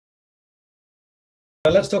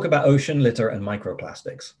But let's talk about ocean litter and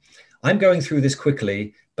microplastics. I'm going through this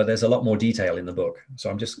quickly, but there's a lot more detail in the book. So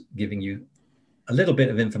I'm just giving you a little bit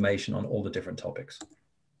of information on all the different topics.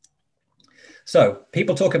 So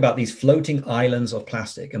people talk about these floating islands of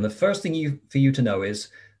plastic. And the first thing for you to know is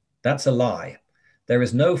that's a lie. There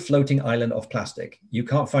is no floating island of plastic. You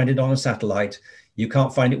can't find it on a satellite. You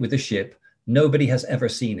can't find it with a ship. Nobody has ever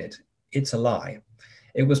seen it. It's a lie.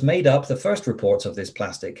 It was made up. The first reports of this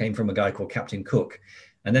plastic came from a guy called Captain Cook.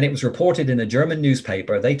 And then it was reported in a German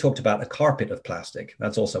newspaper. They talked about a carpet of plastic.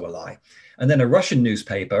 That's also a lie. And then a Russian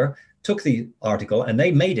newspaper took the article and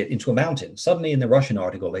they made it into a mountain. Suddenly in the Russian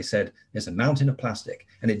article, they said, there's a mountain of plastic.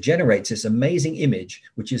 And it generates this amazing image,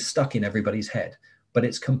 which is stuck in everybody's head. But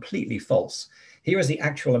it's completely false. Here is the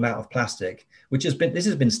actual amount of plastic, this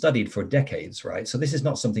has been studied for decades, right? So this is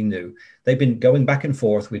not something new. They've been going back and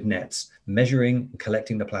forth with nets, measuring and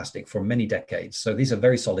collecting the plastic for many decades. So these are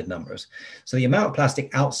very solid numbers. So the amount of plastic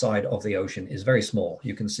outside of the ocean is very small.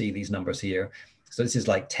 You can see these numbers here. So this is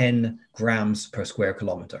like 10 grams per square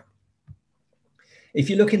kilometer. If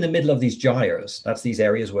you look in the middle of these gyres, that's these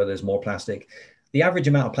areas where there's more plastic, the average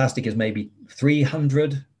amount of plastic is maybe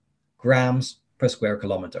 300 grams per square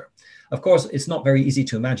kilometer. Of course, it's not very easy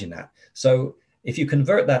to imagine that. So if you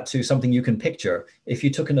convert that to something you can picture, if you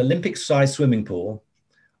took an Olympic-sized swimming pool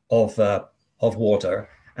of water,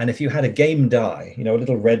 and if you had a game die, you know, a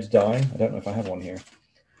little red die, I don't know if I have one here,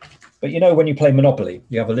 but you know, when you play Monopoly,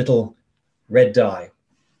 you have a little red die.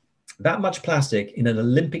 That much plastic in an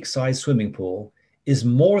Olympic-sized swimming pool is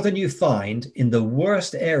more than you find in the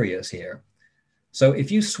worst areas here. So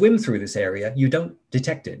if you swim through this area, you don't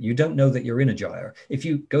detect it. You don't know that you're in a gyre. If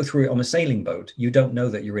you go through it on a sailing boat, you don't know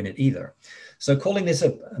that you're in it either. So calling this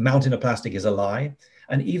a mountain of plastic is a lie.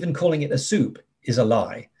 And even calling it a soup is a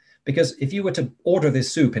lie. Because if you were to order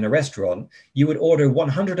this soup in a restaurant, you would order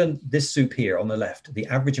 100 and this soup here on the left, the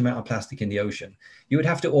average amount of plastic in the ocean. You would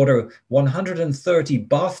have to order 130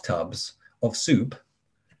 bathtubs of soup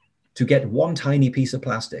to get one tiny piece of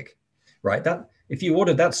plastic, right? If you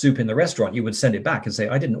ordered that soup in the restaurant, you would send it back and say,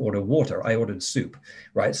 I didn't order water, I ordered soup,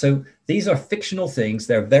 right? So these are fictional things.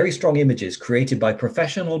 They're very strong images created by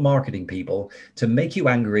professional marketing people to make you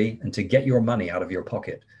angry and to get your money out of your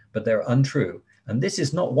pocket, but they're untrue. And this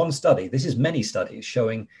is not one study. This is many studies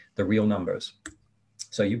showing the real numbers.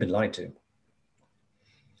 So you've been lied to.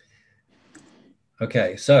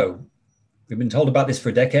 Okay, so we've been told about this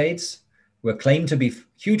for decades. We're claimed to be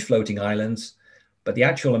huge floating islands, but the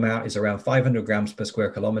actual amount is around 500 grams per square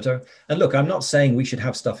kilometer. And look, I'm not saying we should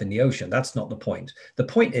have stuff in the ocean. That's not the point. The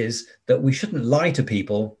point is that we shouldn't lie to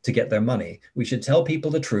people to get their money. We should tell people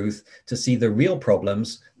the truth to see the real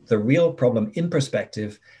problems, the real problem in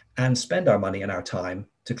perspective, and spend our money and our time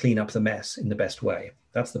to clean up the mess in the best way.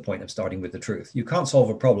 That's the point of starting with the truth. You can't solve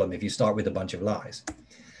a problem if you start with a bunch of lies.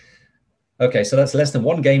 Okay, so that's less than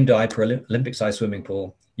one game die per Olympic-sized swimming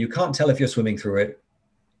pool. You can't tell if you're swimming through it.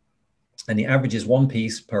 And the average is one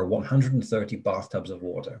piece per 130 bathtubs of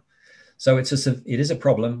water. So it is a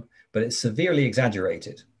problem, but it's severely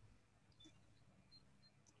exaggerated.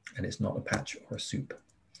 And it's not a patch or a soup.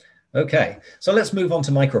 Okay, so let's move on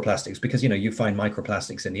to microplastics, because you find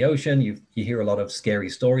microplastics in the ocean. You hear a lot of scary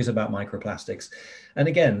stories about microplastics. And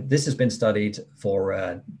again, this has been studied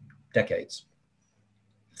for decades.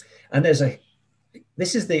 And this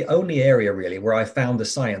is the only area really where I found the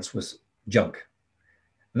science was junk.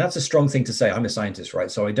 And that's a strong thing to say. I'm a scientist, right?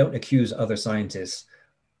 So I don't accuse other scientists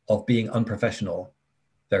of being unprofessional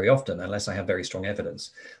very often, unless I have very strong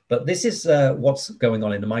evidence. But this is what's going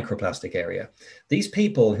on in the microplastic area. These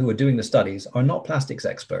people who are doing the studies are not plastics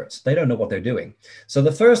experts. They don't know what they're doing. So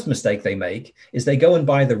the first mistake they make is they go and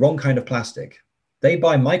buy the wrong kind of plastic. They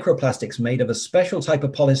buy microplastics made of a special type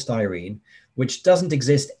of polystyrene, which doesn't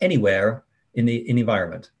exist anywhere in the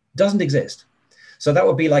environment. Doesn't exist. So that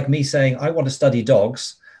would be like me saying, I want to study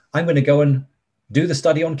dogs. I'm going to go and do the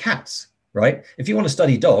study on cats, right? If you want to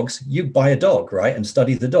study dogs, you buy a dog, right? And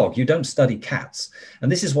study the dog. You don't study cats.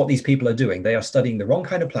 And this is what these people are doing. They are studying the wrong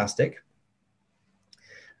kind of plastic.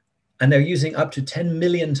 And they're using up to 10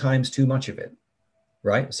 million times too much of it,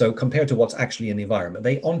 right? So compared to what's actually in the environment,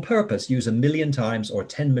 they on purpose use 1 million times or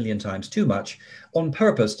 10 million times too much on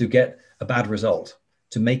purpose to get a bad result,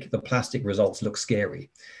 to make the plastic results look scary.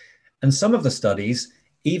 And some of the studies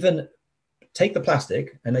even take the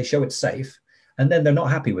plastic and they show it's safe, and then they're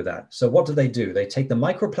not happy with that. So what do? They take the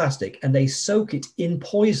microplastic and they soak it in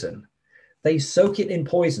poison. They soak it in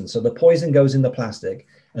poison. So the poison goes in the plastic,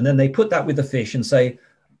 and then they put that with the fish and say,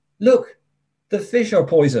 look, the fish are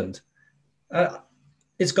poisoned.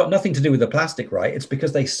 It's got nothing to do with the plastic, right? It's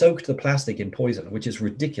because they soaked the plastic in poison, which is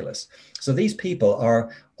ridiculous. So these people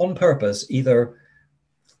are on purpose either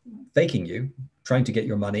faking you, trying to get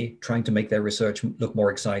your money, trying to make their research look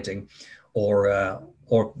more exciting,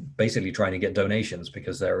 or basically trying to get donations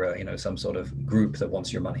because they're you know, some sort of group that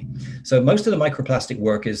wants your money. So most of the microplastic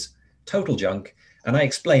work is total junk, and I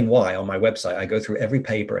explain why on my website. I go through every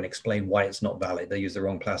paper and explain why it's not valid. They use the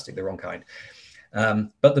wrong plastic, the wrong kind.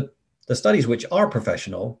 But the studies which are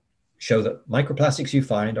professional show that microplastics you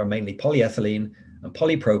find are mainly polyethylene and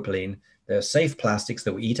polypropylene. They're safe plastics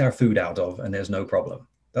that we eat our food out of, and there's no problem.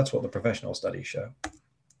 That's what the professional studies show.